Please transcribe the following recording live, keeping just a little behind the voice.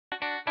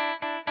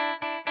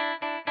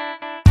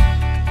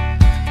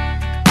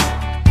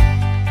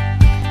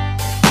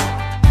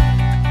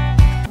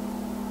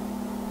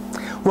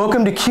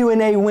Welcome to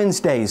Q&A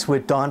Wednesdays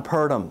with Don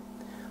Purdom.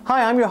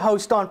 Hi, I'm your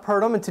host, Don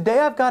Purdom, and today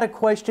I've got a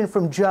question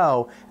from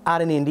Joe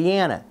out in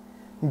Indiana.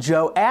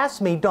 Joe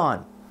asked me,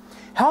 Don,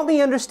 help me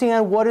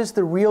understand what is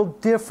the real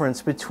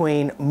difference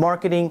between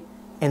marketing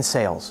and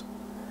sales.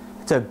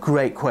 It's a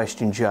great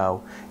question,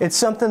 Joe. It's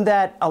something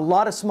that a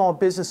lot of small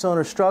business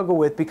owners struggle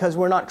with because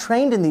we're not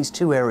trained in these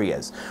two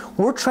areas.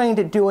 We're trained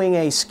at doing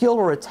a skill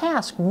or a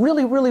task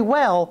really, really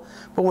well,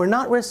 but we're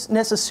not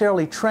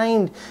necessarily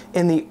trained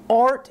in the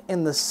art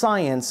and the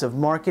science of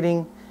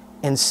marketing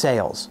and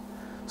sales.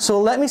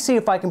 So let me see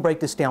if I can break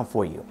this down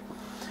for you.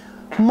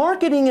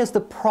 Marketing is the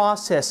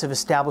process of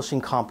establishing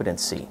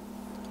competency.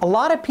 A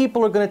lot of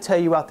people are going to tell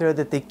you out there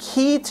that the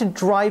key to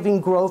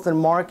driving growth in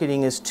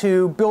marketing is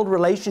to build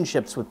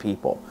relationships with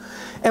people.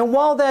 And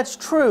while that's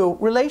true,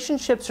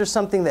 relationships are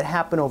something that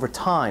happen over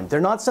time.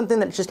 They're not something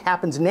that just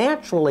happens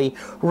naturally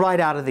right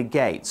out of the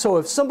gate. So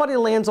if somebody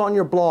lands on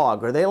your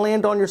blog, or they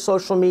land on your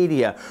social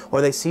media, or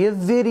they see a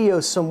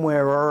video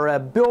somewhere, or a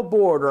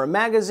billboard, or a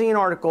magazine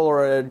article,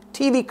 or a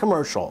TV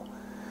commercial,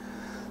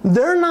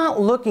 they're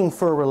not looking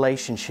for a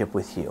relationship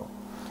with you.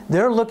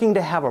 They're looking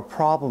to have a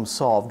problem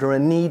solved or a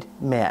need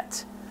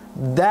met.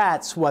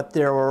 That's what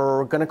they're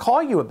going to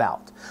call you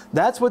about.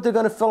 That's what they're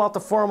going to fill out the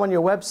form on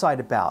your website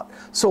about.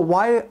 So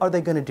why are they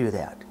going to do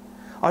that?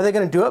 Are they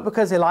going to do it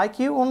because they like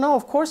you? Well, no,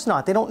 of course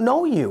not. They don't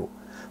know you.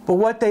 But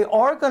what they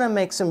are going to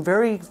make some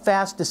very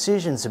fast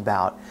decisions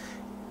about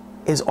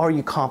is, are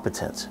you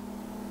competent?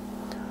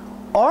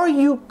 Are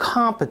you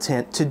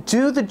competent to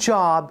do the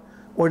job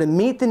or to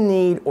meet the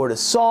need or to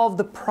solve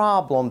the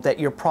problem that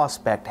your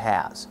prospect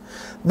has?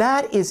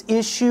 That is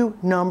issue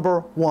number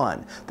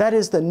one. That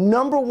is the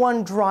number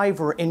one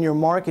driver in your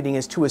marketing,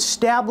 is to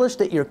establish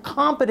that you're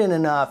competent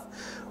enough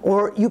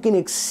or you can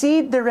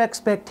exceed their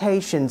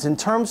expectations in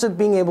terms of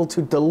being able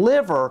to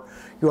deliver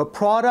your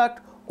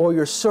product or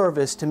your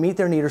service to meet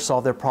their need or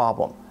solve their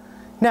problem.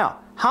 Now,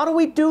 how do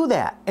we do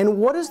that? And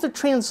what is the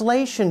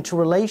translation to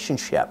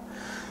relationship?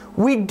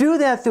 We do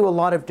that through a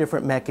lot of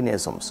different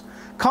mechanisms.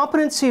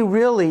 Competency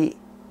really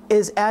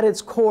is at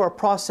its core a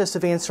process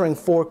of answering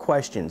 4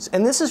 questions.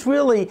 And this is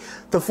really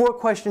the 4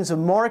 questions of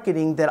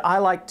marketing that I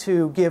like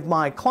to give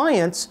my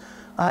clients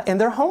in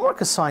their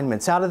homework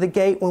assignments out of the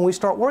gate when we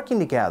start working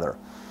together.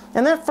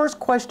 And that first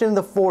question of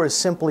the 4 is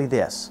simply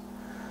this: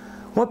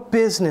 what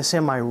business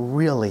am I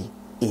really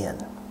in?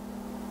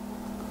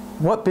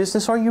 What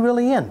business are you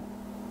really in?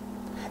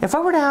 If I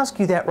were to ask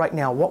you that right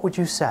now, what would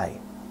you say?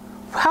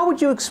 How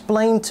would you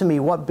explain to me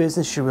what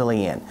business you're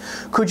really in?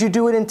 Could you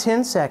do it in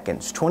 10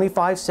 seconds,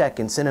 25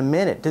 seconds, in a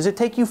minute? Does it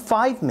take you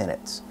 5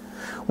 minutes?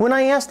 When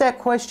I ask that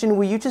question,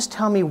 will you just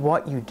tell me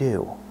what you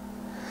do?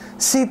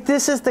 See,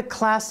 this is the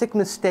classic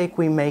mistake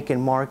we make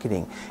in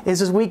marketing,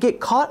 is we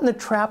get caught in the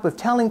trap of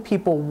telling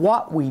people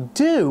what we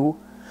do,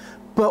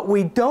 but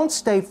we don't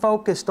stay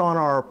focused on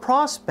our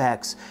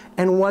prospects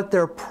and what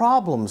their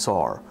problems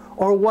are,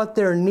 or what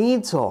their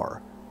needs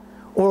are,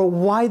 or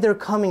why they're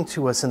coming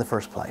to us in the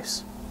first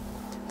place.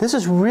 This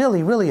is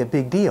really, really a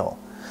big deal.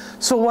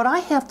 So what I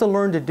have to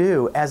learn to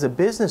do as a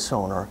business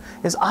owner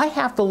is I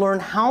have to learn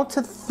how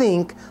to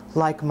think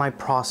like my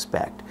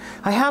prospect.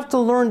 I have to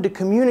learn to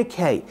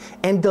communicate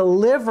and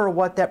deliver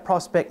what that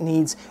prospect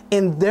needs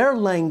in their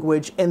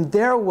language, in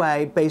their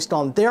way, based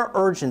on their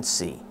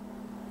urgency,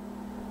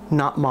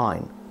 not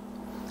mine.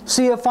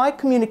 See, if I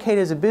communicate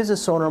as a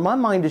business owner, my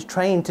mind is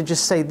trained to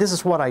just say, this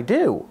is what I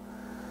do.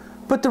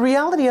 But the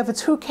reality of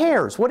it's, who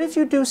cares? What if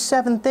you do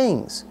 7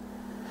 things?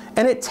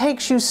 And it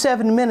takes you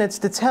 7 minutes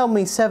to tell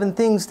me 7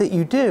 things that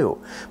you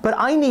do. But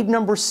I need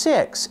number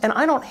 6, and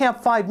I don't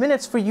have 5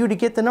 minutes for you to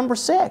get the number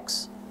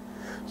 6.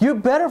 You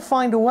better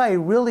find a way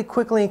really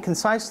quickly and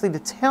concisely to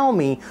tell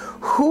me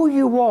who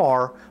you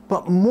are,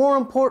 but more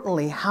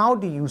importantly, how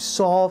do you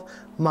solve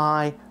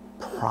my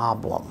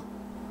problem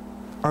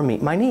or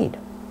meet my need?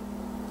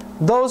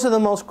 Those are the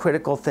most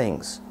critical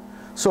things.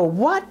 So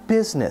what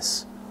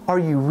business are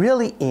you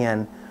really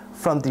in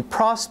from the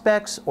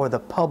prospect's or the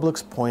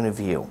public's point of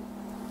view?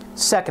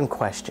 Second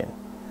question,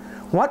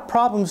 what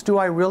problems do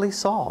I really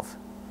solve?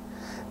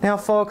 Now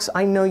folks,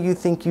 I know you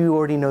think you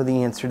already know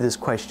the answer to this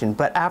question,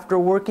 but after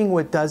working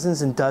with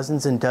dozens and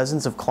dozens and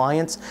dozens of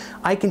clients,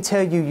 I can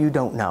tell you, you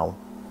don't know.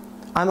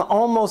 I'm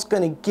almost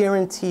going to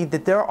guarantee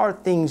that there are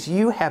things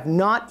you have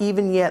not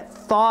even yet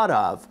thought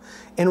of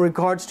in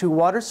regards to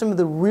what are some of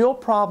the real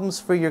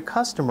problems for your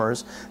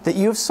customers that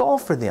you've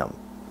solved for them.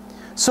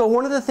 So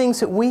one of the things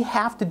that we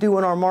have to do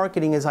in our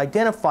marketing is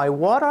identify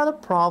what are the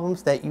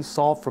problems that you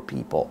solve for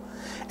people.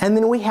 And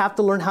then we have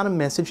to learn how to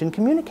message and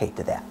communicate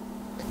to that.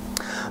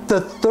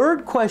 The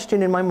third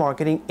question in my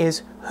marketing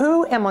is,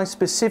 who am I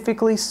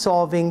specifically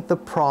solving the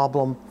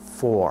problem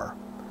for?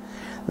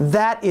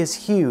 That is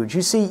huge.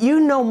 You see, you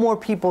know more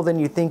people than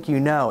you think you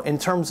know in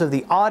terms of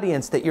the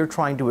audience that you're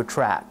trying to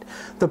attract,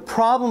 the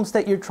problems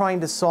that you're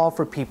trying to solve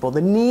for people,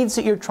 the needs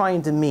that you're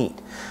trying to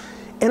meet.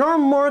 In our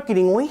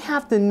marketing, we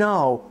have to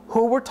know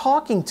who we're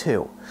talking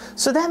to.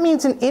 So that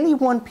means in any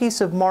one piece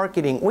of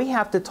marketing, we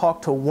have to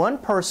talk to one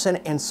person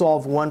and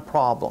solve one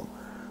problem.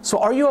 So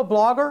are you a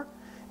blogger?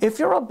 if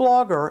you're a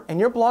blogger and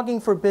you're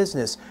blogging for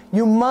business,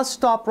 you must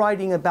stop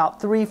writing about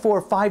 3,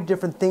 4, 5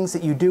 different things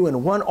that you do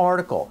in one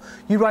article.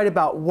 You write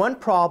about one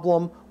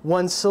problem,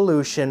 one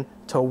solution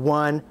to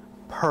one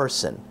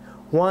person.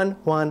 One.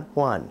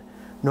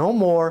 No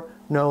more,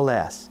 no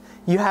less.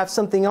 You have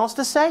something else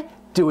to say?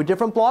 Do a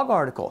different blog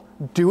article.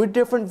 Do a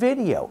different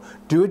video.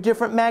 Do a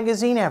different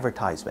magazine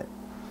advertisement.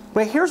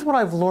 But here's what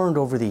I've learned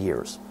over the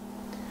years.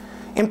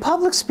 In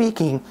public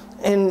speaking,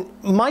 and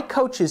my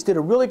coaches did a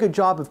really good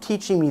job of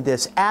teaching me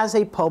this as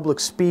a public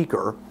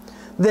speaker,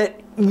 that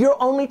you're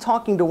only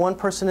talking to one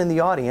person in the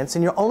audience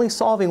and you're only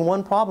solving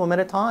one problem at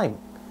a time.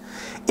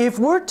 If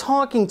we're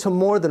talking to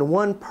more than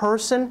one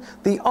person,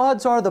 the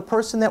odds are the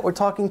person that we're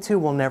talking to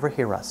will never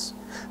hear us.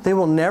 They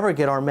will never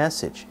get our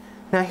message.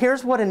 Now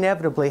here's what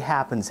inevitably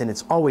happens, and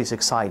it's always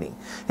exciting.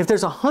 If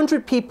there's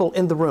 100 people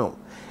in the room,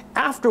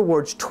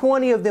 afterwards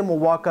 20 of them will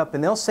walk up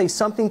and they'll say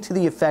something to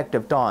the effect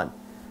of, Don,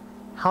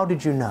 how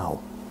did you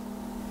know?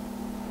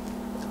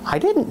 I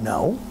didn't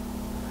know.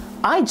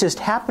 I just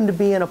happened to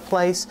be in a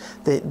place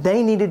that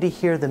they needed to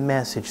hear the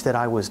message that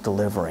I was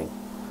delivering.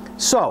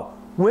 So,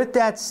 with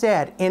that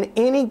said, in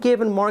any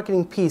given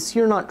marketing piece,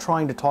 you're not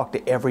trying to talk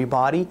to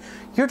everybody.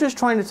 You're just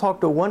trying to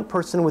talk to one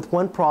person with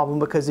one problem,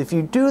 because if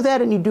you do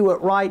that and you do it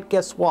right,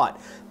 guess what?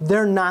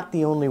 They're not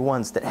the only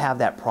ones that have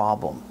that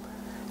problem.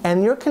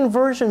 And your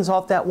conversions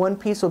off that one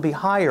piece will be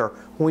higher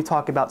when we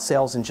talk about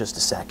sales in just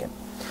a second.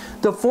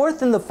 The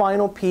fourth and the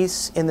final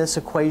piece in this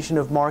equation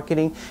of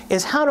marketing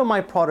is, how do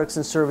my products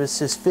and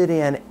services fit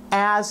in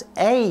as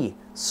a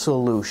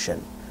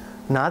solution?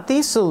 Not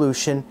the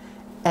solution,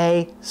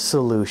 a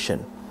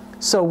solution.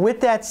 So with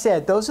that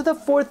said, those are the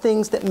 4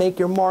 things that make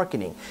your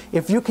marketing.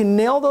 If you can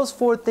nail those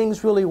 4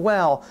 things really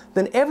well,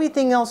 then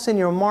everything else in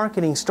your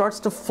marketing starts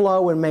to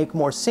flow and make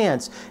more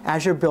sense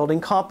as you're building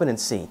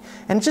competency.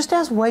 And just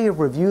as a way of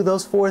review,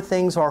 those 4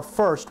 things are: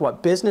 first,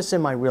 what business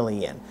am I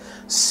really in?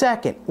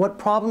 Second, what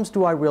problems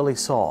do I really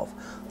solve?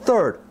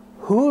 Third,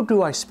 who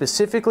do I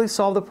specifically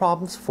solve the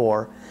problems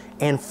for?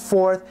 And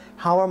fourth,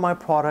 how are my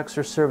products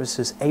or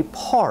services a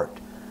part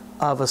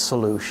of a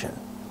solution?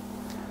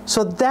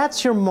 So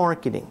that's your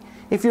marketing.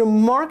 If your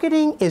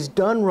marketing is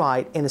done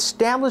right and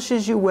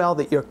establishes you well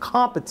that you're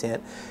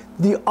competent,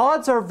 the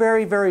odds are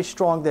very, very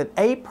strong that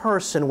a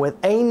person with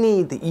a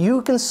need that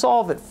you can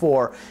solve it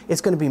for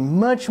is going to be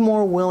much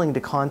more willing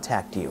to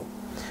contact you.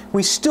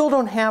 We still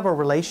don't have a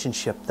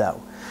relationship though.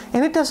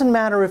 And it doesn't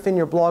matter if in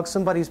your blog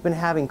somebody's been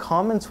having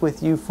comments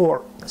with you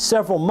for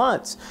several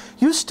months.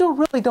 You still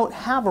really don't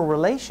have a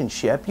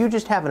relationship. You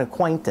just have an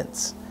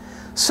acquaintance.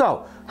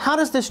 So, how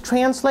does this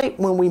translate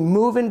when we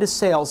move into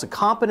sales? A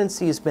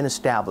competency has been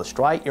established,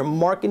 right? Your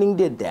marketing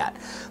did that.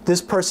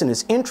 This person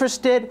is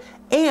interested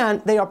and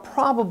they are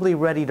probably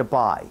ready to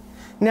buy.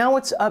 Now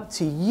it's up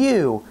to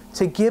you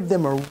to give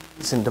them a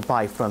reason to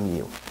buy from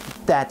you.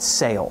 That's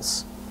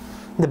sales.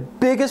 The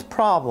biggest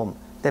problem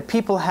that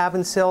people have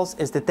in sales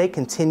is that they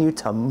continue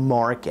to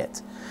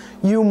market.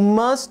 You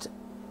must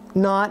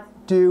not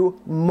do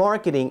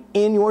marketing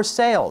in your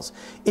sales.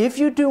 If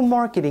you do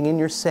marketing in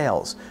your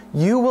sales,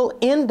 you will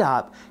end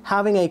up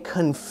having a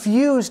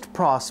confused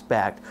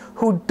prospect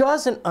who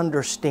doesn't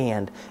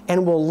understand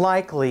and will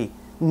likely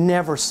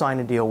never sign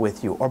a deal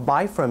with you or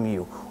buy from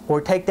you or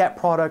take that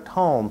product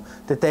home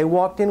that they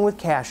walked in with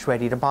cash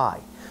ready to buy,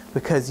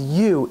 because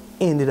you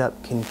ended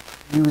up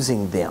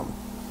confusing them.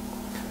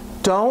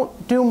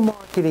 Don't do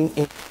marketing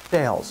in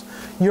sales.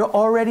 You're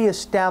already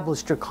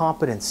established your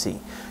competency.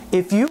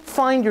 If you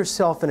find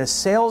yourself in a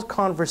sales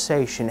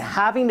conversation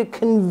having to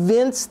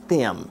convince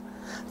them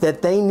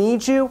that they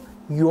need you,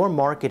 you're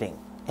marketing.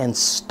 And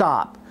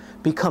stop.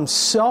 Become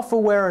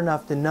self-aware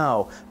enough to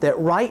know that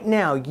right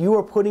now you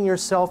are putting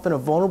yourself in a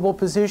vulnerable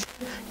position.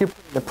 You're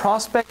putting the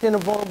prospect in a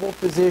vulnerable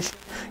position.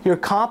 Your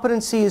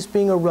competency is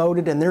being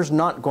eroded, and there's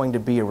not going to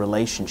be a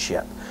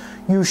relationship.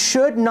 You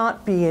should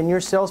not be in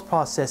your sales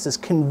processes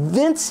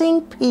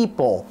convincing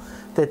people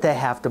that they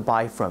have to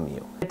buy from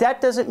you.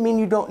 That doesn't mean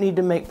you don't need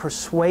to make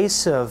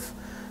persuasive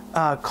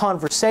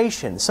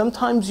conversation.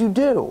 Sometimes you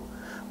do,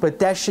 but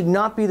that should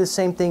not be the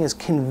same thing as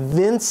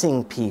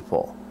convincing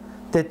people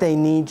that they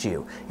need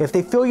you. If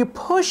they feel you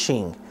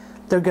pushing,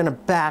 they're going to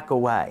back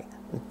away.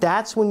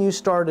 That's when you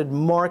started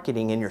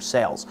marketing in your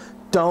sales.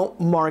 Don't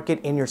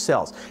market in your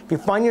sales. If you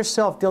find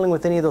yourself dealing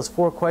with any of those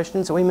 4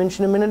 questions that we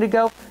mentioned a minute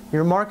ago,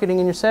 you're marketing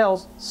in your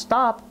sales.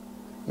 Stop.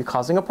 You're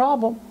causing a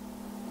problem.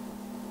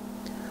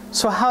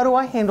 So how do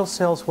I handle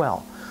sales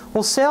well?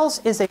 Well, sales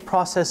is a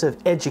process of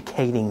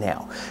educating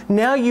now.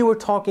 Now you are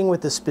talking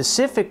with a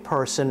specific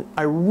person,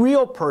 a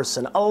real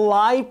person, a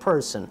live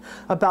person,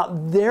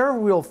 about their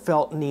real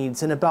felt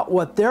needs and about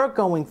what they're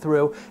going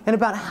through and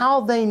about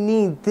how they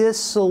need this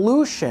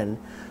solution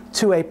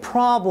to a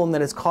problem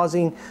that is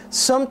causing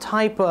some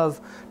type of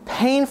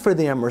pain for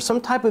them or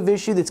some type of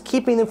issue that's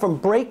keeping them from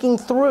breaking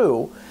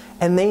through,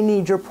 and they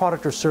need your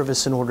product or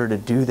service in order to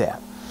do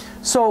that.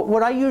 So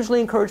what I usually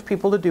encourage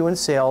people to do in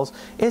sales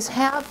is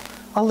have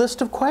a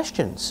list of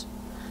questions.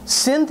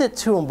 Send it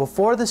to them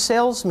before the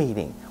sales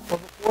meeting or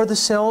before before the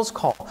sales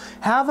call.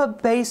 Have a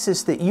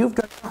basis that you've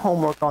done your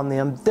homework on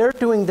them, they're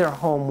doing their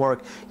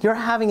homework, you're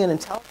having an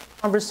intelligent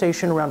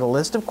conversation around a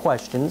list of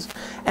questions,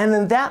 and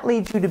then that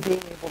leads you to being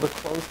able to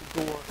close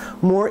the door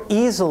more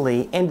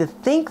easily and to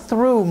think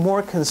through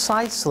more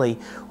concisely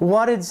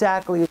what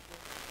exactly is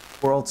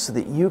the world so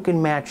that you can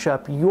match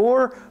up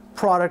your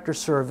product or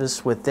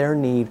service with their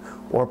need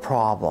or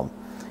problem.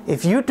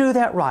 If you do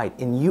that right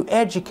and you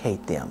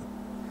educate them,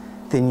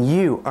 then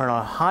you are in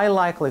a high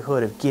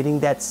likelihood of getting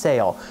that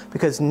sale,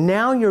 because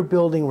now you're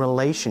building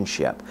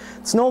relationship.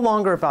 It's no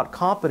longer about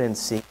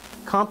competency.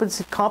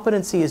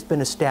 Competency has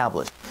been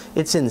established.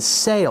 It's in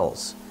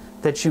sales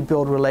that you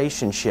build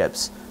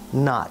relationships,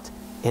 not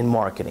in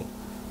marketing.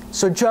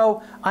 So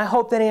Joe, I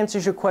hope that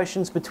answers your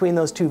questions between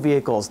those two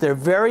vehicles. They're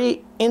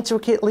very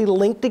intricately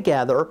linked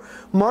together.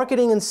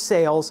 Marketing and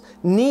sales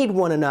need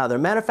one another.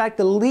 Matter of fact,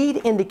 the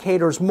lead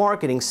indicator is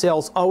marketing.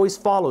 Sales always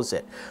follows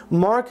it.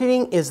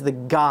 Marketing is the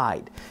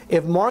guide.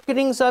 If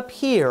marketing's up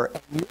here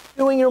and you're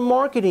doing your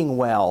marketing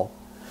well,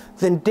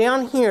 then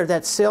down here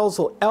that sales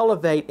will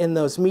elevate in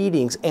those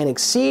meetings and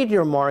exceed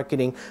your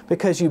marketing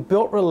because you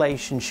built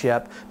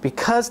relationship,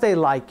 because they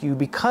like you,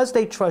 because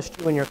they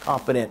trust you and you're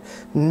competent.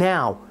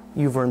 Now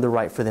you've earned the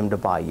right for them to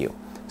buy you.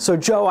 So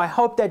Joe, I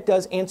hope that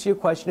does answer your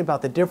question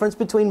about the difference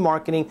between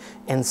marketing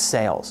and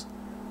sales.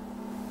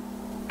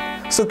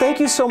 So thank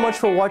you so much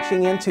for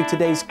watching into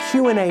today's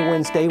Q&A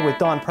Wednesday with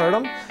Don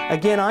Purdom.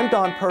 Again, I'm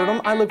Don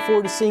Purdom. I look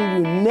forward to seeing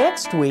you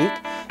next week.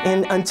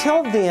 And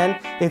until then,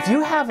 if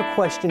you have a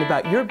question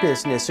about your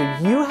business or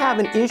you have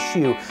an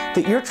issue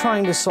that you're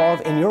trying to solve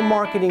in your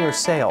marketing or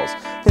sales,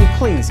 then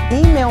please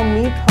email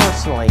me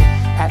personally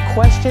at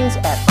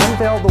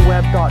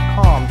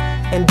questions@unveiltheweb.com,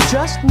 and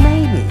just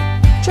maybe,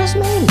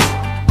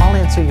 I'll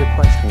answer your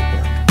question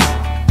here.